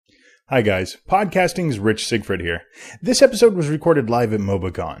Hi guys, Podcasting's Rich Sigfrid here. This episode was recorded live at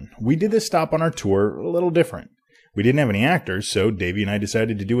MobaCon. We did this stop on our tour a little different. We didn't have any actors, so Davey and I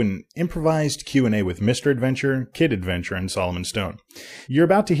decided to do an improvised Q&A with Mr. Adventure, Kid Adventure, and Solomon Stone. You're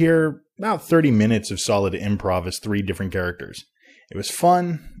about to hear about 30 minutes of solid improv as 3 different characters. It was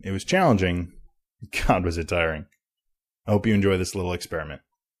fun, it was challenging, God was it tiring. I hope you enjoy this little experiment.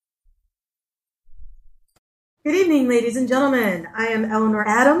 Good evening, ladies and gentlemen. I am Eleanor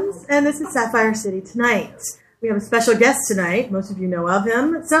Adams, and this is Sapphire City Tonight. We have a special guest tonight. Most of you know of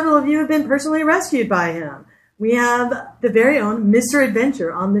him. Several of you have been personally rescued by him. We have the very own Mr.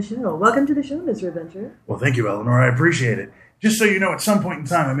 Adventure on the show. Welcome to the show, Mr. Adventure. Well, thank you, Eleanor. I appreciate it. Just so you know, at some point in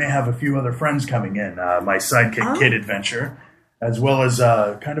time, I may have a few other friends coming in. My sidekick, Kid Adventure, as well as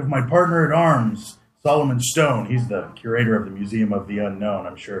kind of my partner at arms, Solomon Stone. He's the curator of the Museum of the Unknown.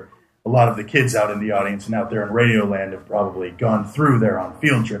 I'm sure a lot of the kids out in the audience and out there in Radioland have probably gone through there on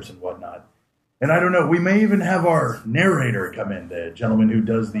field trips and whatnot. And I don't know, we may even have our narrator come in, the gentleman who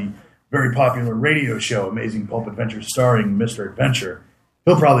does the very popular radio show, Amazing Pulp Adventure, starring Mr. Adventure.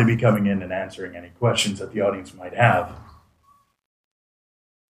 He'll probably be coming in and answering any questions that the audience might have.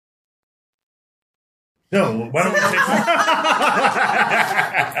 So, why don't we take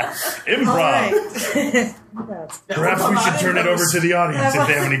improv? Perhaps we should turn it over to the audience if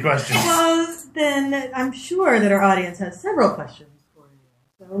they have any questions. Well, then I'm sure that our audience has several questions for you.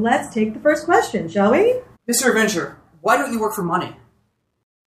 So let's take the first question, shall we? Mr. Adventure, why don't you work for money?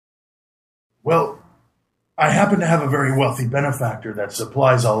 Well, I happen to have a very wealthy benefactor that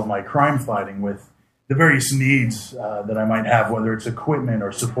supplies all of my crime fighting with the various needs that I might have, whether it's equipment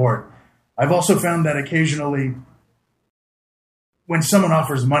or support. I've also found that occasionally when someone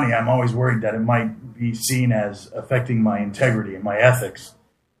offers money, I'm always worried that it might be seen as affecting my integrity and my ethics.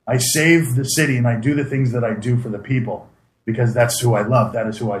 I save the city and I do the things that I do for the people because that's who I love. That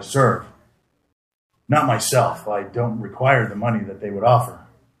is who I serve. Not myself. I don't require the money that they would offer.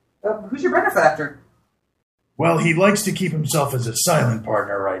 Who's your benefactor? Well, he likes to keep himself as a silent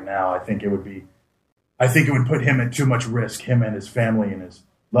partner right now. I think it would put him at too much risk, him and his family and his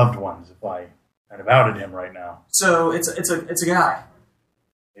loved ones, if I kind of outed him right now. So it's a guy.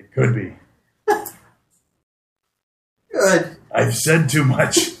 It could be. Good. I've said too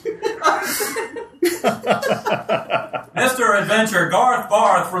much. Mr. Adventure, Garth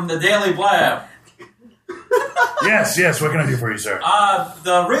Barth from the Daily Blab. Yes, what can I do for you, sir?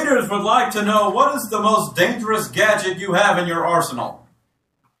 The readers would like to know, what is the most dangerous gadget you have in your arsenal?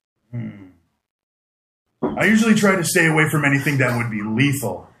 I usually try to stay away from anything that would be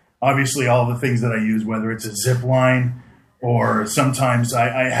lethal. Obviously, all the things that I use, whether it's a zip line or sometimes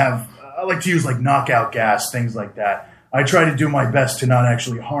I like to use like knockout gas, things like that. I try to do my best to not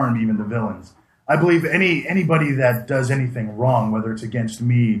actually harm even the villains. I believe anybody that does anything wrong, whether it's against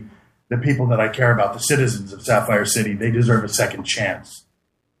me, the people that I care about, the citizens of Sapphire City, they deserve a second chance.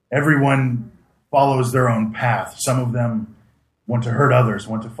 Everyone follows their own path. Some of them want to hurt others,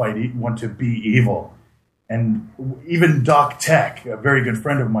 want to fight, want to be evil. And even Doc Tech, a very good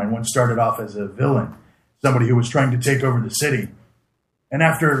friend of mine, once started off as a villain, somebody who was trying to take over the city. And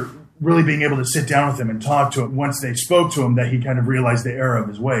after really being able to sit down with him and talk to him, once they spoke to him, that he kind of realized the error of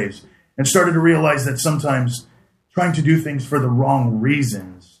his ways and started to realize that sometimes trying to do things for the wrong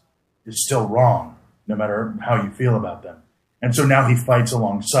reasons is still wrong, no matter how you feel about them. And so now he fights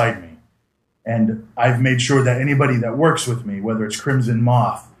alongside me. And I've made sure that anybody that works with me, whether it's Crimson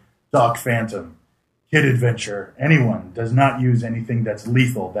Moth, Doc Phantom, Kid Adventure, anyone does not use anything that's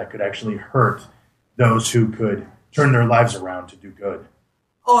lethal that could actually hurt those who could turn their lives around to do good.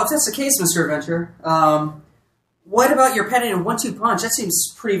 Oh, if that's the case, Mr. Adventure, what about your pendant and 1-2 punch? That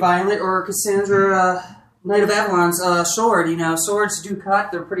seems pretty violent. Or Cassandra, Knight of Avalon's sword. You know, swords do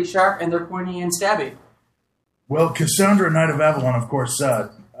cut, they're pretty sharp, and they're pointy and stabby. Well, Cassandra, Knight of Avalon, of course,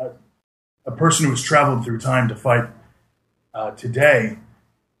 a person who has traveled through time to fight today,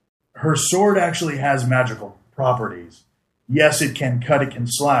 her sword actually has magical properties. Yes, it can cut, it can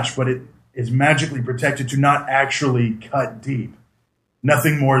slash, but it is magically protected to not actually cut deep.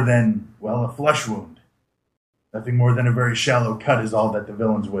 Nothing more than, well, a flesh wound. Nothing more than a very shallow cut is all that the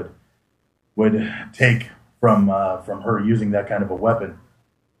villains would take from her using that kind of a weapon.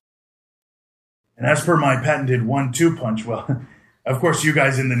 And as per my patented 1-2 punch, well, of course you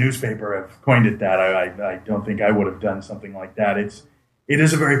guys in the newspaper have coined it that. I don't think I would have done something like that. It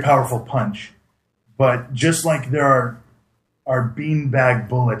is a very powerful punch, but just like there are beanbag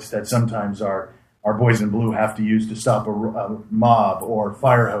bullets that sometimes our boys in blue have to use to stop a mob or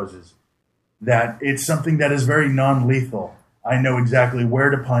fire hoses, that it's something that is very non-lethal. I know exactly where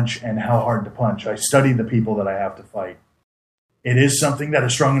to punch and how hard to punch. I study the people that I have to fight. It is something that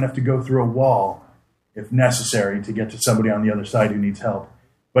is strong enough to go through a wall, if necessary, to get to somebody on the other side who needs help.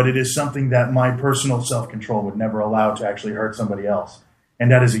 But it is something that my personal self-control would never allow to actually hurt somebody else.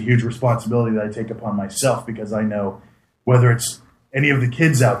 And that is a huge responsibility that I take upon myself, because I know whether it's any of the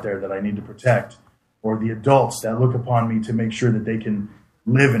kids out there that I need to protect or the adults that look upon me to make sure that they can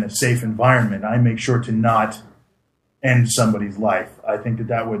live in a safe environment, I make sure to not end somebody's life. I think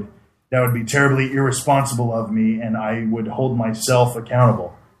that would be terribly irresponsible of me, and I would hold myself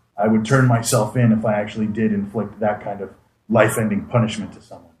accountable. I would turn myself in if I actually did inflict that kind of life-ending punishment to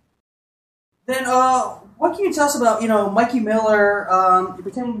someone. Then, what can you tell us about, Mikey Miller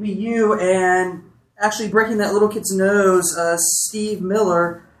pretending to be you and actually breaking that little kid's nose, Steve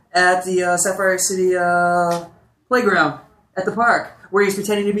Miller, at the Sapphire City playground at the park, where he's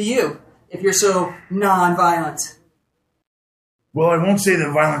pretending to be you, if you're so non-violent? Well, I won't say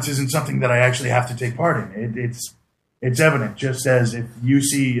that violence isn't something that I actually have to take part in. It's evident, just as if you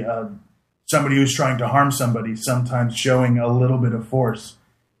see somebody who's trying to harm somebody, sometimes showing a little bit of force,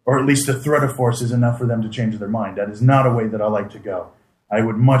 or at least the threat of force, is enough for them to change their mind. That is not a way that I like to go. I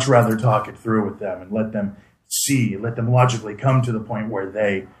would much rather talk it through with them and let them logically come to the point where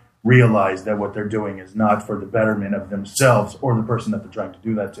they realize that what they're doing is not for the betterment of themselves or the person that they're trying to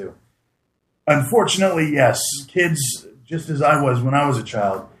do that to. Unfortunately, yes, kids, just as I was when I was a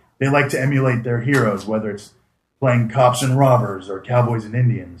child, they like to emulate their heroes, whether it's playing cops and robbers or cowboys and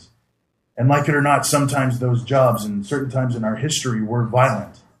Indians. And like it or not, sometimes those jobs and certain times in our history were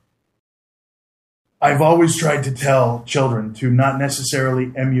violent. I've always tried to tell children to not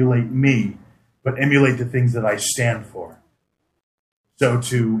necessarily emulate me, but emulate the things that I stand for. So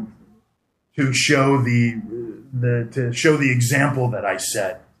to show the example that I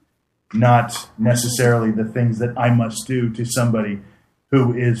set, not necessarily the things that I must do to somebody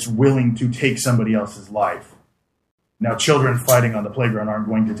who is willing to take somebody else's life. Now, children fighting on the playground aren't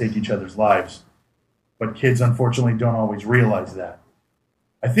going to take each other's lives, but kids unfortunately don't always realize that.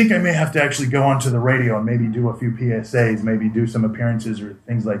 I think I may have to actually go onto the radio and maybe do a few PSAs, maybe do some appearances or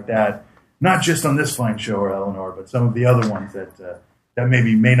things like that, not just on this fine show, Eleanor, but some of the other ones that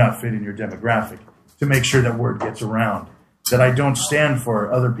maybe may not fit in your demographic, to make sure that word gets around, that I don't stand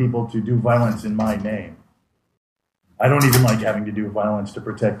for other people to do violence in my name. I don't even like having to do violence to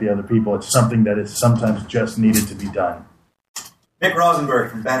protect the other people. It's something that is sometimes just needed to be done. Nick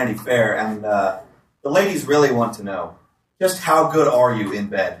Rosenberg from Vanity Fair, and the ladies really want to know, just how good are you in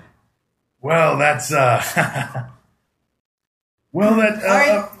bed? Well, that's... All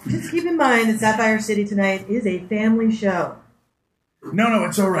right, just keep in mind that Sapphire City Tonight is a family show. No,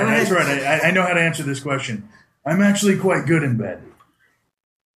 it's all right. That's right. I know how to answer this question. I'm actually quite good in bed.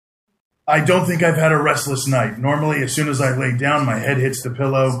 I don't think I've had a restless night. Normally, as soon as I lay down, my head hits the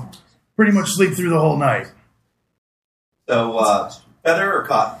pillow. Pretty much sleep through the whole night. So, feather or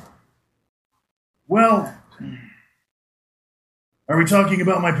cotton? Well, are we talking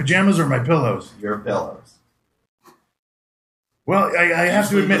about my pajamas or my pillows? Your pillows. Well, I have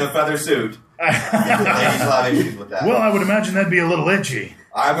to admit... in a feather suit. Ladies will have issues with that. Well, I would imagine that'd be a little itchy.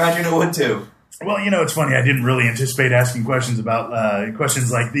 I imagine it would, too. Well, it's funny. I didn't really anticipate asking questions about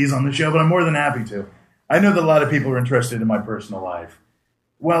questions like these on the show, but I'm more than happy to. I know that a lot of people are interested in my personal life.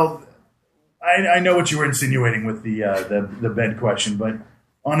 Well, I know what you were insinuating with the bed question, but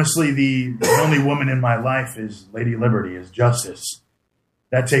honestly, the only woman in my life is Lady Liberty, is Justice.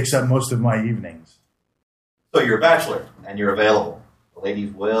 That takes up most of my evenings. So you're a bachelor, and you're available. The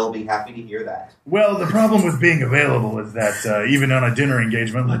ladies will be happy to hear that. Well, the problem with being available is that even on a dinner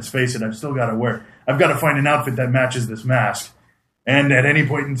engagement, let's face it, I've got to find an outfit that matches this mask. And at any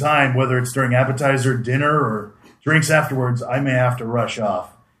point in time, whether it's during appetizer, dinner, or drinks afterwards, I may have to rush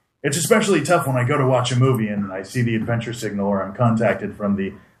off. It's especially tough when I go to watch a movie and I see the adventure signal or I'm contacted from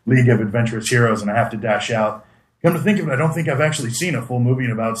the League of Adventurous Heroes and I have to dash out. Come to think of it, I don't think I've actually seen a full movie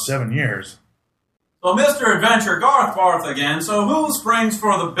in about 7 years. So, Mr. Adventure, Garth Barth again. So who springs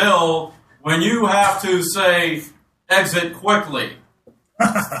for the bill when you have to say, exit quickly?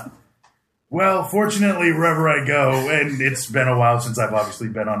 Well, fortunately, wherever I go, and it's been a while since I've obviously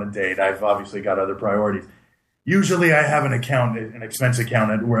been on a date, I've obviously got other priorities. Usually I have an expense account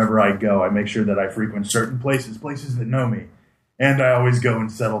at wherever I go. I make sure that I frequent certain places that know me. And I always go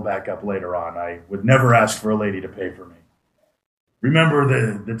and settle back up later on. I would never ask for a lady to pay for me. Remember,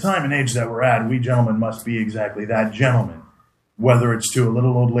 the time and age that we're at, we gentlemen must be exactly that, gentlemen. Whether it's to a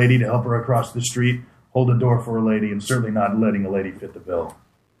little old lady to help her across the street, hold a door for a lady, and certainly not letting a lady fit the bill.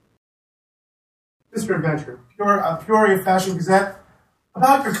 Mr. Adventure, Peoria Fashion Gazette,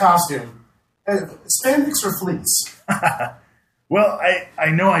 about your costume. Spandex or fleece? Well,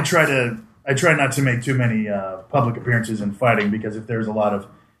 I know I try to I try not to make too many public appearances in fighting, because if there's a lot of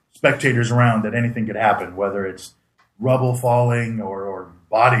spectators around, that anything could happen, whether it's rubble falling or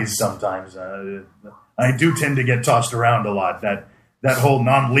bodies sometimes. I do tend to get tossed around a lot. That whole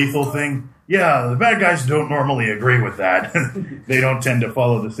non-lethal thing, yeah, the bad guys don't normally agree with that. They don't tend to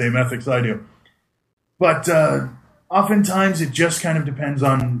follow the same ethics I do. But oftentimes it just kind of depends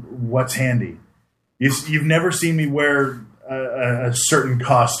on what's handy. You've never seen me wear a certain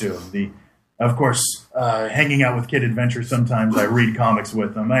costume. Of course, hanging out with Kid Adventure, sometimes I read comics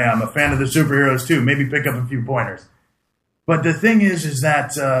with them. Hey, I'm a fan of the superheroes too. Maybe pick up a few pointers. But the thing is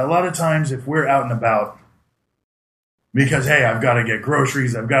that a lot of times if we're out and about, because, hey, I've got to get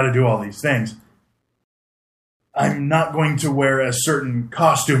groceries, I've got to do all these things, I'm not going to wear a certain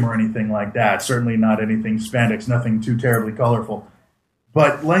costume or anything like that. Certainly not anything spandex, nothing too terribly colorful.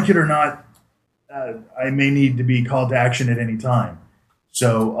 But like it or not, I may need to be called to action at any time.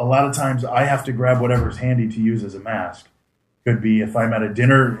 So a lot of times I have to grab whatever's handy to use as a mask. Could be if I'm at a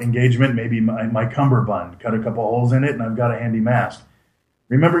dinner engagement, maybe my cummerbund, cut a couple holes in it, and I've got a handy mask.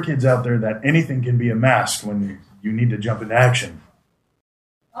 Remember, kids out there, that anything can be a mask when you need to jump into action.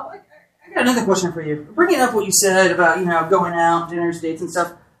 I got another question for you. Bringing up what you said about, going out, dinners, dates, and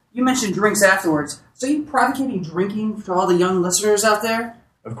stuff, you mentioned drinks afterwards. So are you advocating drinking to all the young listeners out there?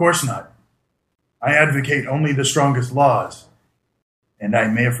 Of course not. I advocate only the strongest laws. And I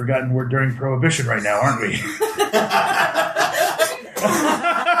may have forgotten we're during Prohibition right now, aren't we?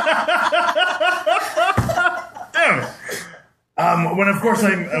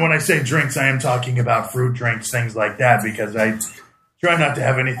 When I say drinks, I am talking about fruit drinks, things like that, because I try not to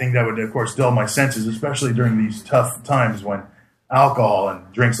have anything that would, of course, dull my senses, especially during these tough times when alcohol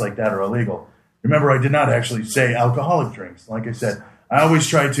and drinks like that are illegal. Remember, I did not actually say alcoholic drinks. Like I said, I always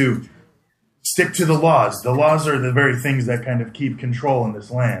try to stick to the laws. The laws are the very things that kind of keep control in this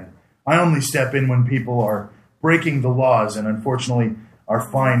land. I only step in when people are breaking the laws, and unfortunately our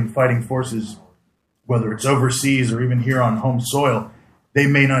fine fighting forces, whether it's overseas or even here on home soil, they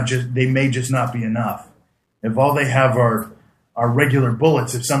may just not be enough. If all they have are regular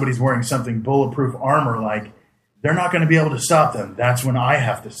bullets, if somebody's wearing something bulletproof armor like, they're not going to be able to stop them. That's when I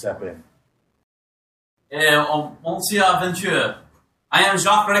have to step in. Monsieur Adventure, I am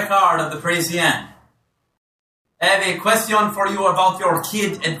Jacques Ricard of the Parisienne. I have a question for you about your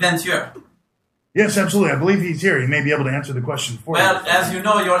Kid Adventure. Yes, absolutely. I believe he's here. He may be able to answer the question for you. Well, as you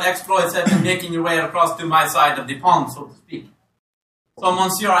know, your exploits have been making your way across to my side of the pond, so to speak. So,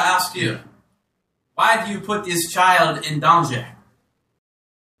 Monsieur, I ask you, why do you put this child in danger?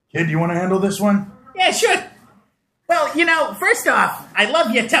 Kid, do you want to handle this one? Yeah, sure. Well, first off, I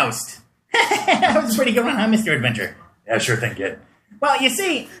love your toast. That was a pretty good one, huh, Mr. Adventure? Yeah, sure thing, Kid. Well, you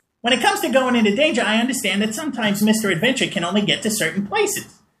see, when it comes to going into danger, I understand that sometimes Mr. Adventure can only get to certain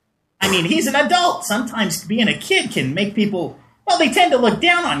places. I mean, he's an adult. Sometimes being a kid can make people, well, they tend to look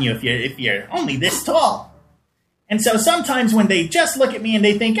down on you if you're only this tall. And so sometimes when they just look at me and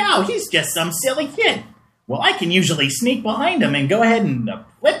they think, oh, he's just some silly kid, well, I can usually sneak behind him and go ahead and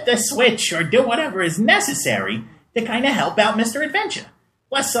flip the switch or do whatever is necessary to kind of help out Mr. Adventure.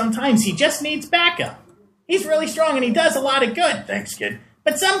 Plus, sometimes he just needs backup. He's really strong and he does a lot of good. Thanks, Kid.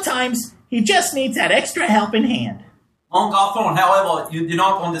 But sometimes he just needs that extra helping hand. Mon garçon, however, you do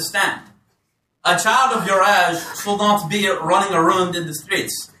not understand. A child of your age should not be running around in the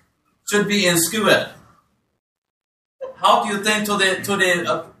streets. Should be in school. How do you think to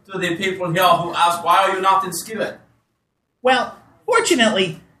the people here who ask, why are you not in school? Well,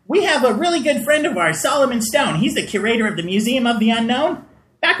 fortunately, we have a really good friend of ours, Solomon Stone. He's the curator of the Museum of the Unknown.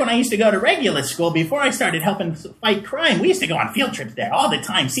 Back when I used to go to regular school, before I started helping fight crime, we used to go on field trips there all the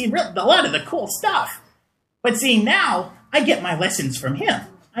time, see a lot of the cool stuff. But see, now, I get my lessons from him.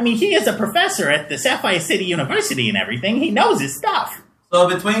 I mean, he is a professor at the Sapphire City University and everything. He knows his stuff. So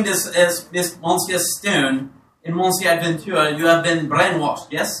between this Monsieur Stone and Monsieur Adventure, you have been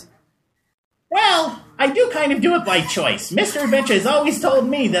brainwashed, yes? Well, I do kind of do it by choice. Mr. Adventure has always told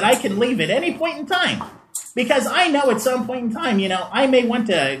me that I can leave at any point in time. Because I know at some point in time, I may want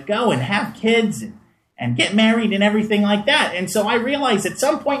to go and have kids and get married and everything like that. And so I realize at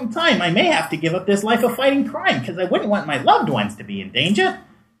some point in time, I may have to give up this life of fighting crime because I wouldn't want my loved ones to be in danger.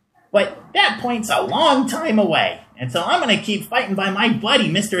 But that point's a long time away. And so I'm going to keep fighting by my buddy,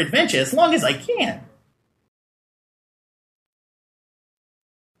 Mr. Adventure, as long as I can.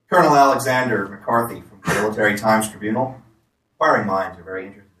 Colonel Alexander McCarthy from the Military Times Tribunal. Inquiring minds are very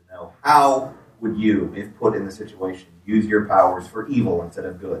interested to know, how would you, if put in the situation, use your powers for evil instead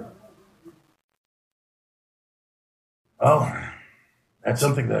of good? Oh, that's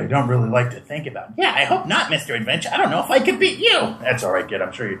something that I don't really like to think about. Yeah, I hope not, Mr. Adventure. I don't know if I could beat you. That's all right, kid.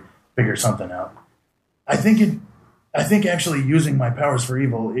 I'm sure figure something out. I think actually using my powers for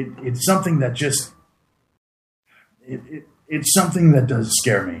evil, it's something that just it's something that does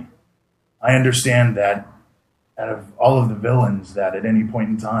scare me. I understand that out of all of the villains that at any point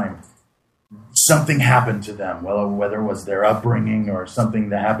in time something happened to them, well, whether it was their upbringing or something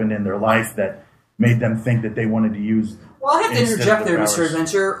that happened in their life that made them think that they wanted to use. Well, I have to interject there, Mr.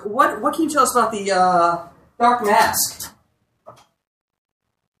 Adventure. What can you tell us about the Dark Mask?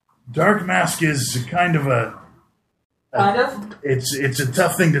 Dark Mask is kind of a It's a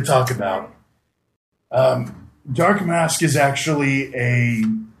tough thing to talk about. Dark Mask is actually a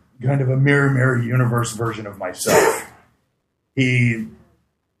kind of a mirror universe version of myself. He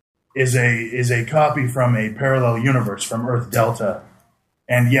is a copy from a parallel universe from Earth Delta.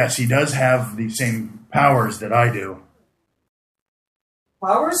 And yes, he does have the same powers that I do.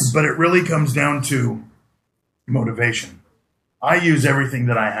 Powers? But it really comes down to motivation. I use everything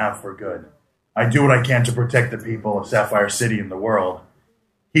that I have for good. I do what I can to protect the people of Sapphire City and the world.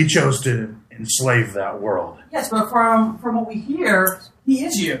 He chose to enslave that world. Yes, but from what we hear, he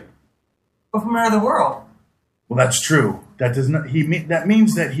is you. But from another world. Well, that's true. That does not. That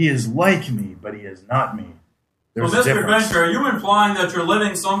means that he is like me, but he is not me. There's Well, a Mr. difference. Adventure, are you implying that you're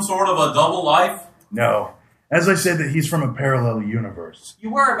living some sort of a double life? No. As I said, that he's from a parallel universe.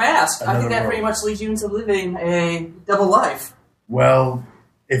 You wear a mask. I Another think that world. pretty much leads you into living a double life. Well,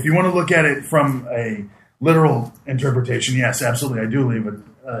 if you want to look at it from a literal interpretation, yes, absolutely, I do live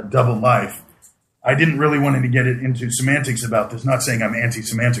a double life. I didn't really want to get into semantics about this, not saying I'm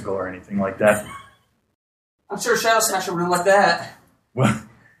anti-semantical or anything like that. I'm sure Shadow Smasher wouldn't like that. Well,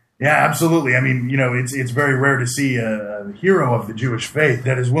 yeah, absolutely. I mean, it's very rare to see a hero of the Jewish faith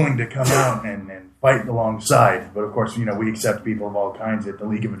that is willing to come out and fight alongside. But of course, we accept people of all kinds at the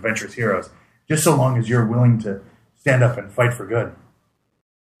League of Adventurous Heroes, just so long as you're willing to stand up and fight for good.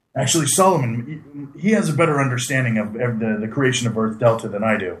 Actually, Solomon, he has a better understanding of the creation of Earth Delta than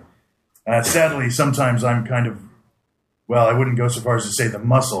I do. Sadly, sometimes I'm kind of, well, I wouldn't go so far as to say the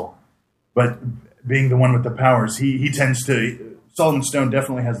muscle, but being the one with the powers, he tends to, Solomon Stone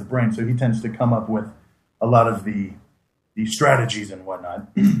definitely has the brain, so he tends to come up with a lot of the strategies and whatnot.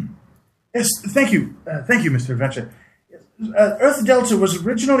 Yes, thank you, Mr. Adventure. Earth Delta was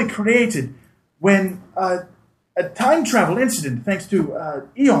originally created when a time travel incident, thanks to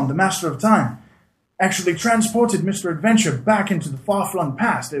Eon, the Master of Time, actually transported Mr. Adventure back into the far-flung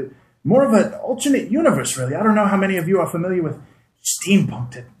past. More of an alternate universe, really. I don't know how many of you are familiar with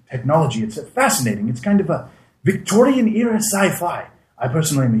steampunk technology. It's fascinating. It's kind of a Victorian-era sci-fi. I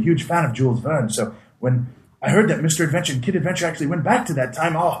personally am a huge fan of Jules Verne, so when I heard that Mr. Adventure and Kid Adventure actually went back to that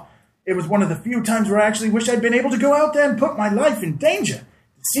time, it was one of the few times where I actually wish I'd been able to go out there and put my life in danger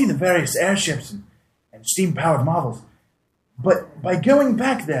to see the various airships and steam-powered marvels. But by going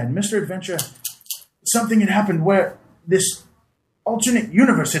back there, Mr. Adventure, something had happened where this alternate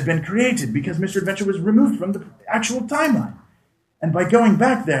universe had been created because Mr. Adventure was removed from the actual timeline. And by going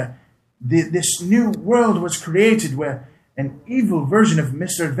back there, this new world was created where an evil version of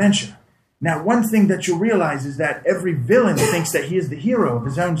Mr. Adventure. Now, one thing that you'll realize is that every villain thinks that he is the hero of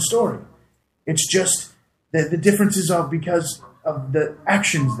his own story. It's just that the differences are because of the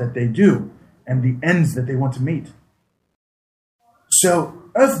actions that they do and the ends that they want to meet. So,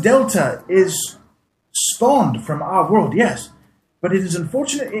 Earth Delta is spawned from our world, yes, but it is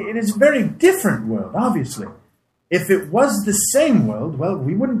unfortunate. It is a very different world, obviously. If it was the same world, well,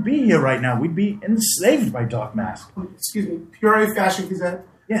 we wouldn't be here right now. We'd be enslaved by Dark Mask. Excuse me, Peoria Fashion Gazette.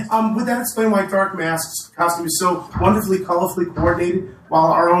 Yes. Would that explain why Dark Mask's costume is so wonderfully, colorfully coordinated, while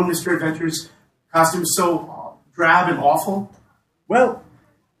our own Mr. Adventure's costume is so drab and awful? Well,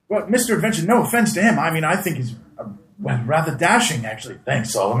 Mr. Adventure, no offense to him. I mean, I think he's rather dashing, actually.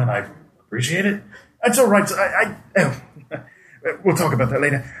 Thanks, Solomon. I appreciate it. That's all right. We'll talk about that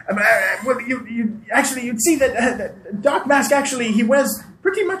later. Well, you'd see that Dark Mask, actually, he wears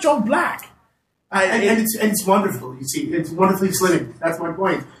pretty much all black. And it's wonderful, you see. It's wonderfully slimming. That's my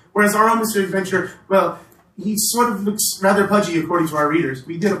point. Whereas our own Mr. Adventure, well, he sort of looks rather pudgy according to our readers.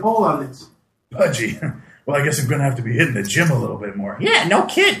 We did a poll on this. Pudgy? Well, I guess I'm going to have to be hitting the gym a little bit more. Yeah, no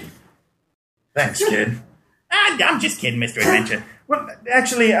kidding. Thanks, kid. I'm just kidding, Mr. Adventure. Well,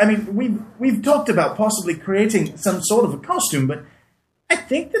 actually, I mean, we've talked about possibly creating some sort of a costume, but I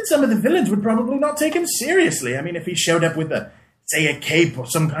think that some of the villains would probably not take him seriously. I mean, if he showed up with a cape or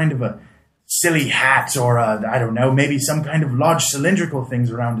some kind of a silly hat or, I don't know, maybe some kind of large cylindrical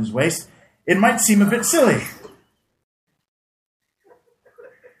things around his waist, it might seem a bit silly.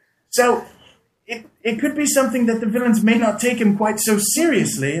 So, it could be something that the villains may not take him quite so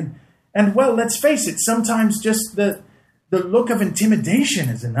seriously, and well, let's face it, sometimes just the the look of intimidation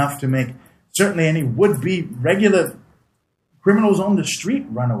is enough to make certainly any would-be regular criminals on the street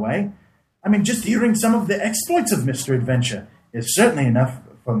run away. I mean, just hearing some of the exploits of Mr. Adventure is certainly enough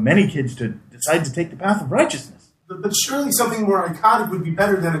for many kids to decide to take the path of righteousness. But surely something more iconic would be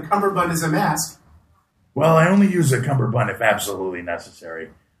better than a cummerbund as a mask. Well, I only use a cummerbund if absolutely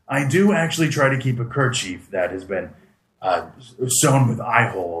necessary. I do actually try to keep a kerchief that has been sewn with eye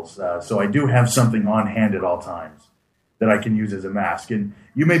holes, so I do have something on hand at all times that I can use as a mask. And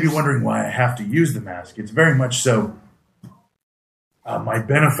you may be wondering why I have to use the mask. It's very much so my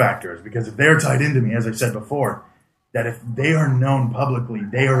benefactors, because if they're tied into me, as I said before, that if they are known publicly,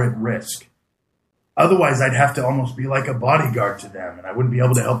 they are at risk. Otherwise, I'd have to almost be like a bodyguard to them, and I wouldn't be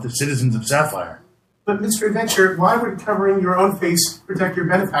able to help the citizens of Sapphire. But, Mr. Adventure, why would covering your own face protect your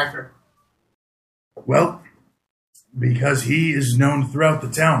benefactor? Well, because he is known throughout the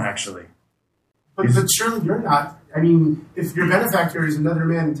town, actually. But surely you're not. I mean, if your benefactor is another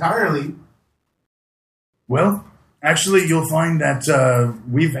man entirely... Well, actually, you'll find that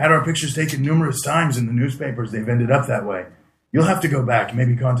we've had our pictures taken numerous times in the newspapers. They've ended up that way. You'll have to go back,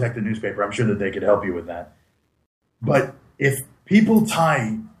 maybe contact the newspaper. I'm sure that they could help you with that. But if people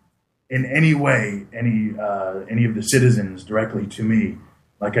tie in any way any of the citizens directly to me,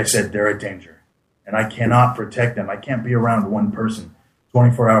 like I said, they're at danger. And I cannot protect them. I can't be around one person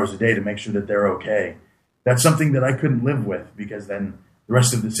 24 hours a day to make sure that they're okay. That's something that I couldn't live with, because then the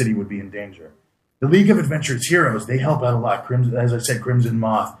rest of the city would be in danger. The League of Adventurous Heroes, they help out a lot. Crimson, as I said, Crimson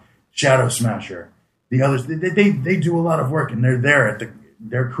Moth, Shadow Smasher, the others, they do a lot of work, and they're there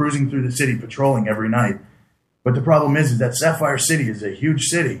they're cruising through the city, patrolling every night. But the problem is that Sapphire City is a huge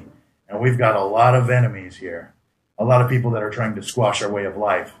city, and we've got a lot of enemies here, a lot of people that are trying to squash our way of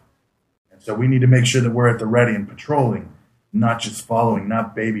life. And so we need to make sure that we're at the ready and patrolling, not just following,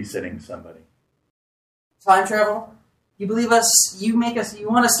 not babysitting somebody. Time travel? You believe us? You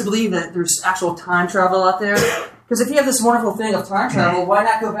want us to believe that there's actual time travel out there? Because if you have this wonderful thing of time travel, why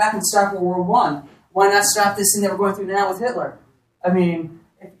not go back and stop World War I? Why not stop this thing that we're going through now with Hitler? I mean,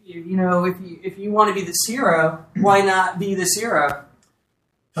 if you want to be this hero, why not be this hero?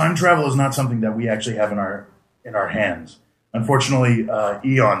 Time travel is not something that we actually have in our hands. Unfortunately,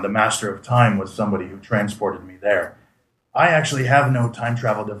 Eon, the Master of Time, was somebody who transported me there. I actually have no time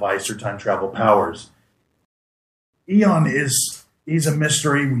travel device or time travel powers. Eon he's a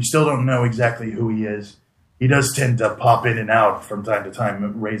mystery. We still don't know exactly who he is. He does tend to pop in and out from time to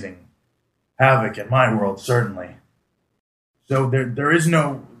time, raising havoc in my world, certainly. So there is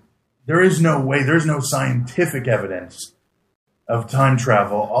no way, there's no scientific evidence of time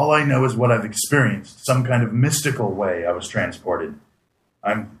travel. All I know is what I've experienced, some kind of mystical way I was transported.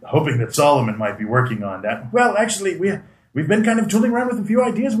 I'm hoping that Solomon might be working on that. Well, actually, we've been kind of tooling around with a few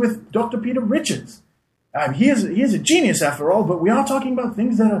ideas with Dr. Peter Richards. He is a genius after all, but we are talking about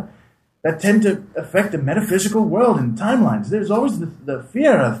things that tend to affect the metaphysical world and timelines. There's always the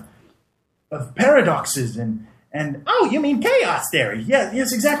fear of paradoxes and oh, you mean chaos theory? Yeah,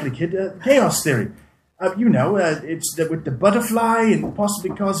 yes, exactly, kid. Chaos theory. It's with the butterfly and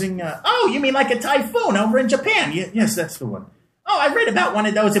possibly causing... oh, you mean like a typhoon over in Japan? Yes, that's the one. Oh, I read about one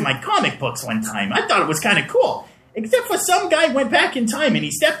of those in my comic books one time. I thought it was kind of cool. Except for some guy went back in time and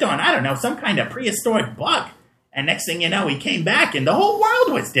he stepped on, I don't know, some kind of prehistoric bug. And next thing you know, he came back and the whole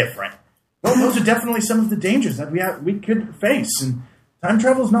world was different. Well, those are definitely some of the dangers that we could face. And time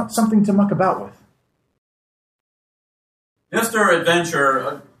travel is not something to muck about with. Mr.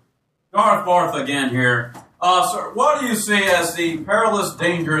 Adventure, Garth Barth again here. Sir, what do you see as the perilous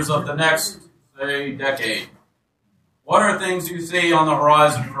dangers of the next, say, decade? What are things you see on the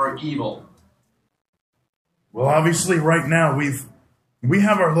horizon for evil? Well, obviously, right now we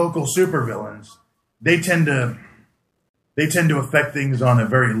have our local supervillains. They tend to affect things on a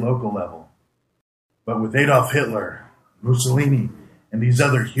very local level. But with Adolf Hitler, Mussolini, and these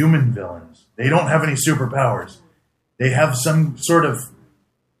other human villains, they don't have any superpowers. They have some sort of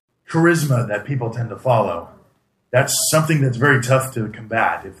charisma that people tend to follow. That's something that's very tough to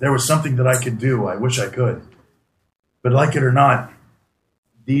combat. If there was something that I could do, I wish I could. But like it or not,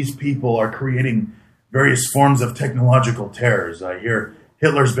 these people are creating various forms of technological terrors. I hear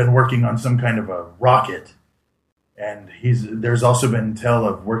Hitler's been working on some kind of a rocket, and there's also been tell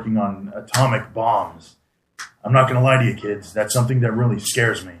of working on atomic bombs. I'm not going to lie to you, kids. That's something that really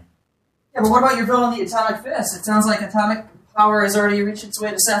scares me. Yeah, but what about your villain, the Atomic Fist? It sounds like atomic power has already reached its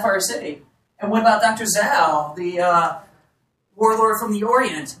way to Sapphire City. And what about Dr. Zal, the warlord from the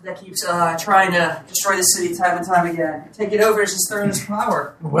Orient that keeps trying to destroy the city time and time again? Take it over as his throne his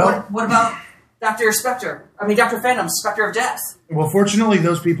power. Well, what about Dr. Phantom, Spectre of Death? Well, fortunately,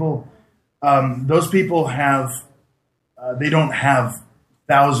 those people have they don't have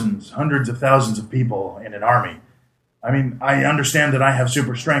thousands, hundreds of thousands of people in an army. I mean, I understand that I have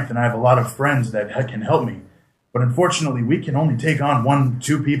super strength and I have a lot of friends that can help me. But unfortunately, we can only take on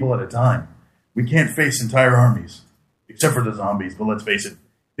 1-2 people at a time. We can't face entire armies, except for the zombies. But let's face it,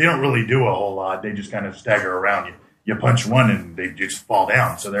 they don't really do a whole lot. They just kind of stagger around you. You punch one and they just fall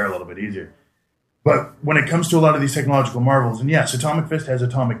down, so they're a little bit easier. But when it comes to a lot of these technological marvels, and yes, Atomic Fist has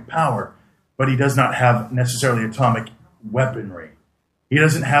atomic power, but he does not have necessarily atomic weaponry. He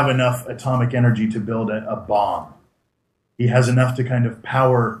doesn't have enough atomic energy to build a bomb. He has enough to kind of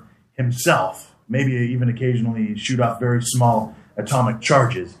power himself, maybe even occasionally shoot off very small atomic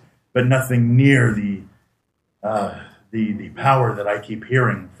charges, but nothing near the power that I keep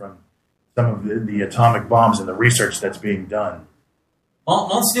hearing from some of the atomic bombs and the research that's being done.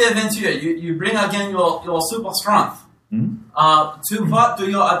 Monsieur Adventure, you bring again your super strength. To what do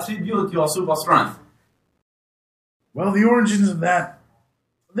you attribute your super strength? Well, the origins of that,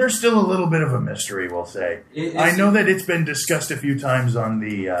 they're still a little bit of a mystery, we'll say. I know that it's been discussed a few times on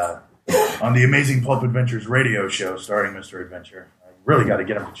the Amazing Pulp Adventures radio show starring Mr. Adventure. I really got to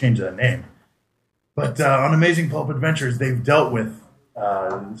get him to change that name. But on Amazing Pulp Adventures, they've dealt with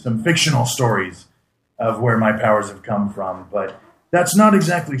some fictional stories of where my powers have come from, but that's not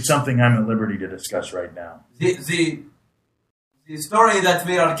exactly something I'm at liberty to discuss right now. The story that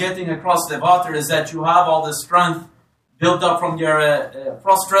we are getting across the water is that you have all the strength built up from your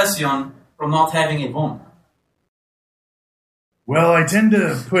frustration from not having a bomb. Well, I tend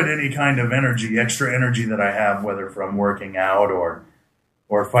to put any kind of energy, extra energy that I have, whether from working out or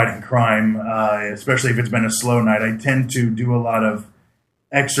fighting crime, especially if it's been a slow night, I tend to do a lot of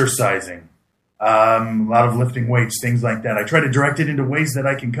exercising, a lot of lifting weights, things like that. I try to direct it into ways that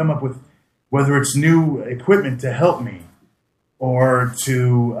I can come up with, whether it's new equipment to help me or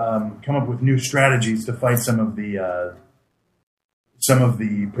to come up with new strategies to fight some of the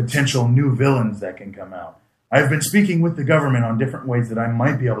potential new villains that can come out. I've been speaking with the government on different ways that I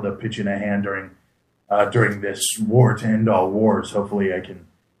might be able to pitch in a hand during this war to end all wars. Hopefully I can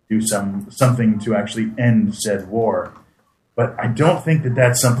do something to actually end said war. But I don't think that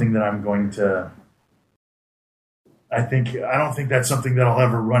that's something that I'm going to... I don't think that's something that I'll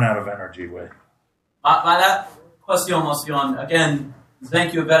ever run out of energy with. My question, Monsieur, again,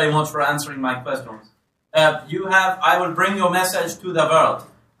 thank you very much for answering my questions. I will bring your message to the world.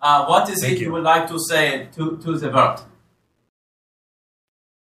 What is it you would like to say to the world?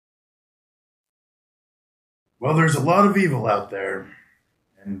 Well, there's a lot of evil out there,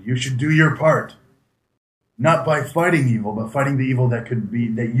 and you should do your part. Not by fighting evil, but fighting the evil that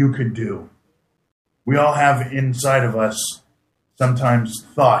you could do. We all have inside of us sometimes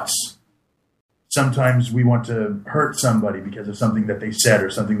thoughts. Sometimes we want to hurt somebody because of something that they said or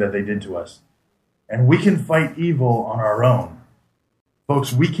something that they did to us. And we can fight evil on our own.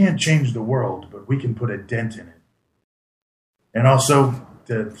 Folks, we can't change the world, but we can put a dent in it. And also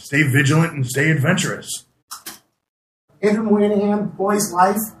to stay vigilant and stay adventurous. Andrew Moynihan, Boy's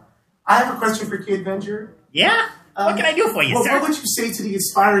Life. I have a question for Kid Adventure. Yeah? What can I do for you, sir? What would you say to the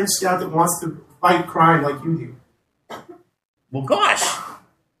aspiring scout that wants to fight crime like you do? Well, gosh.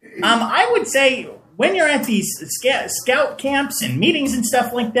 I would say when you're at these scout camps and meetings and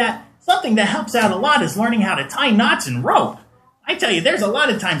stuff like that, something that helps out a lot is learning how to tie knots and rope. I tell you, there's a lot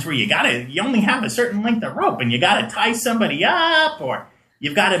of times where you only have a certain length of rope and you got to tie somebody up, or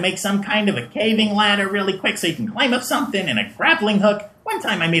you've got to make some kind of a caving ladder really quick so you can climb up something, and a grappling hook. One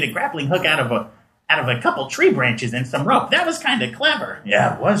time I made a grappling hook out of a couple tree branches and some rope. That was kind of clever.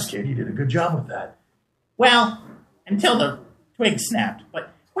 Yeah, it was, kid. You did a good job with that. Well, until the twig snapped.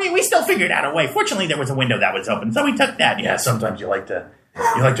 But we still figured out a way. Fortunately, there was a window that was open, so we took that. Yeah, sometimes you like to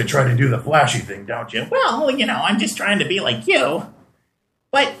try to do the flashy thing, don't you? Well, I'm just trying to be like you.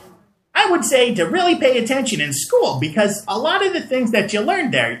 But I would say to really pay attention in school, because a lot of the things that you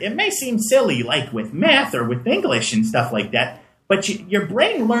learn there, it may seem silly, like with math or with English and stuff like that, but your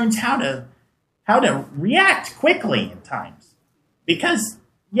brain learns how to react quickly in times. Because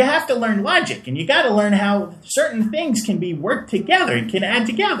you have to learn logic, and you got to learn how certain things can be worked together and can add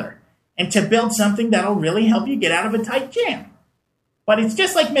together, and to build something that'll really help you get out of a tight jam. But it's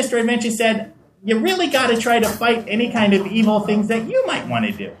just like Mr. Adventure said, you really got to try to fight any kind of evil things that you might want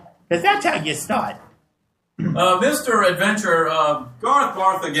to do, because that's how you start. Mr. Adventure, Garth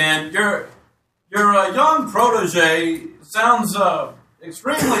Barth again, your young protege sounds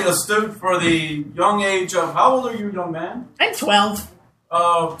extremely astute for the young age of... How old are you, young man? I'm 12.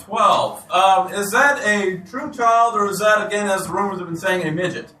 12. Is that a true child, or is that, again, as the rumors have been saying, a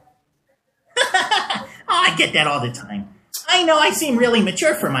midget? I get that all the time. I know I seem really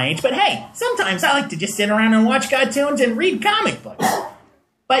mature for my age, but hey, sometimes I like to just sit around and watch cartoons and read comic books.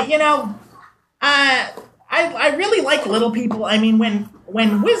 But, I really like Little People. I mean, when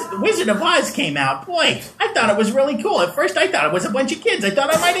Wizard of Oz came out, boy, I thought it was really cool. At first, I thought it was a bunch of kids. I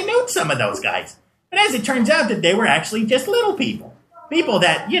thought I might have known some of those guys. But as it turns out, that they were actually just little people. People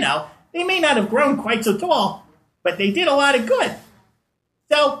that, they may not have grown quite so tall, but they did a lot of good.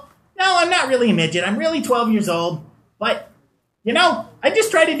 So, no, I'm not really a midget. I'm really 12 years old. But, I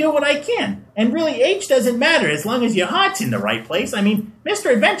just try to do what I can. And really, age doesn't matter as long as your heart's in the right place. I mean,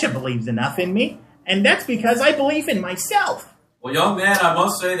 Mr. Adventure believes enough in me. And that's because I believe in myself. Well, young man, I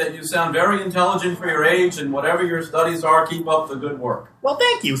must say that you sound very intelligent for your age, and whatever your studies are, keep up the good work. Well,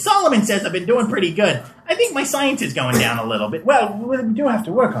 thank you. Solomon says I've been doing pretty good. I think my science is going down a little bit. Well, we do have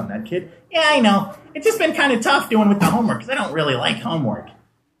to work on that, kid. Yeah, I know. It's just been kind of tough doing with the homework, because I don't really like homework.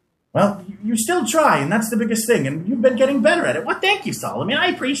 Well, you still try, and that's the biggest thing, and you've been getting better at it. Well, thank you, Solomon. I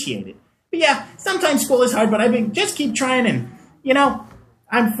appreciate it. But yeah, sometimes school is hard, but just keep trying, and,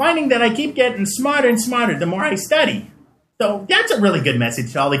 I'm finding that I keep getting smarter and smarter the more I study. So that's a really good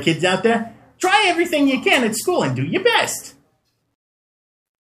message to all the kids out there. Try everything you can at school and do your best.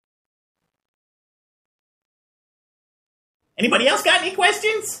 Anybody else got any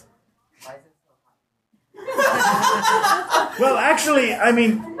questions? Well, actually,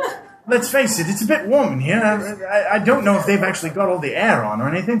 let's face it, it's a bit warm in here. I don't know if they've actually got all the air on or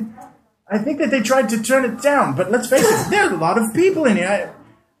anything. I think that they tried to turn it down, but let's face it, there are a lot of people in here.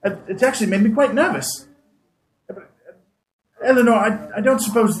 It's actually made me quite nervous. Eleanor, I don't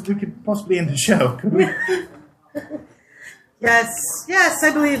suppose that we could possibly end the show, could we? Yes, I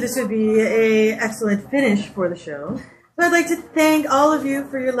believe this would be an excellent finish for the show. So I'd like to thank all of you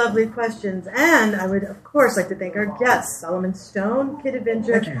for your lovely questions, and I would, of course, like to thank our guests, Solomon Stone, Kid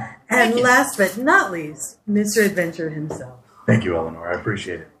Adventure, and last but not least, Mr. Adventure himself. Thank you, Eleanor. I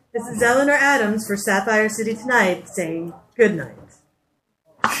appreciate it. This is Eleanor Adams for Sapphire City Tonight saying good night.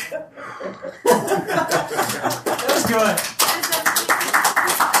 That was good.